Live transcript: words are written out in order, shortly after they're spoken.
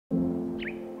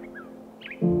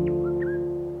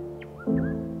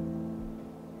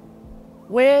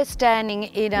We're standing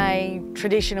in a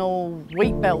traditional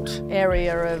wheat belt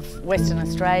area of Western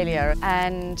Australia,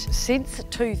 and since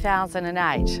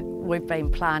 2008 we've been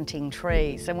planting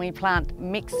trees, and we plant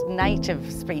mixed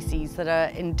native species that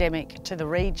are endemic to the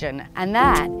region, and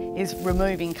that is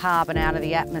removing carbon out of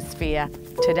the atmosphere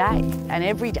today and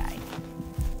every day.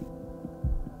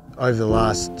 Over the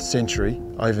last century,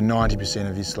 over 90%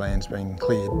 of this land's been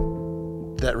cleared.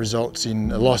 That results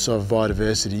in a loss of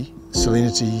biodiversity.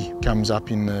 Salinity comes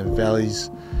up in the valleys.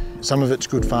 Some of it's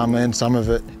good farmland, some of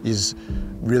it is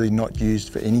really not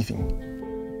used for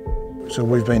anything. So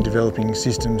we've been developing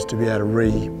systems to be able to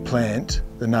replant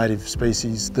the native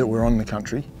species that were on the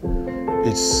country.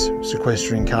 It's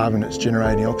sequestering carbon, it's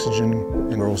generating oxygen,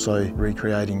 and we're also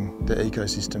recreating the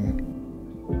ecosystem.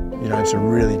 You know, it's a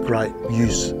really great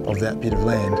use of that bit of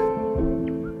land.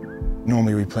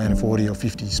 Normally we plant 40 or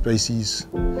 50 species,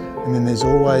 and then there's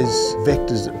always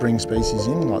vectors that bring species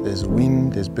in, like there's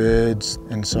wind, there's birds,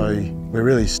 and so we're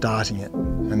really starting it,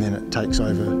 and then it takes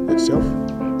over itself.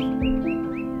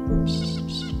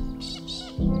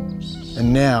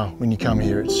 And now, when you come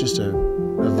here, it's just a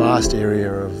vast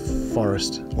area of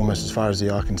forest, almost as far as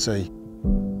the eye can see.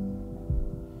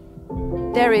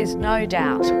 There is no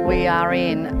doubt we are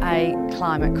in a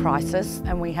climate crisis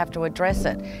and we have to address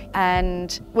it.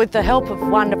 And with the help of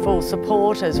wonderful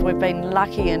supporters, we've been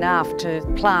lucky enough to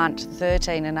plant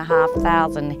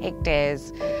 13,500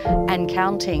 hectares and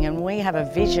counting, and we have a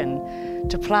vision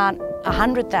to plant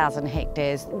 100,000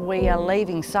 hectares. We are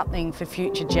leaving something for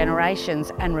future generations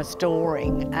and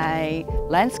restoring a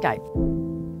landscape.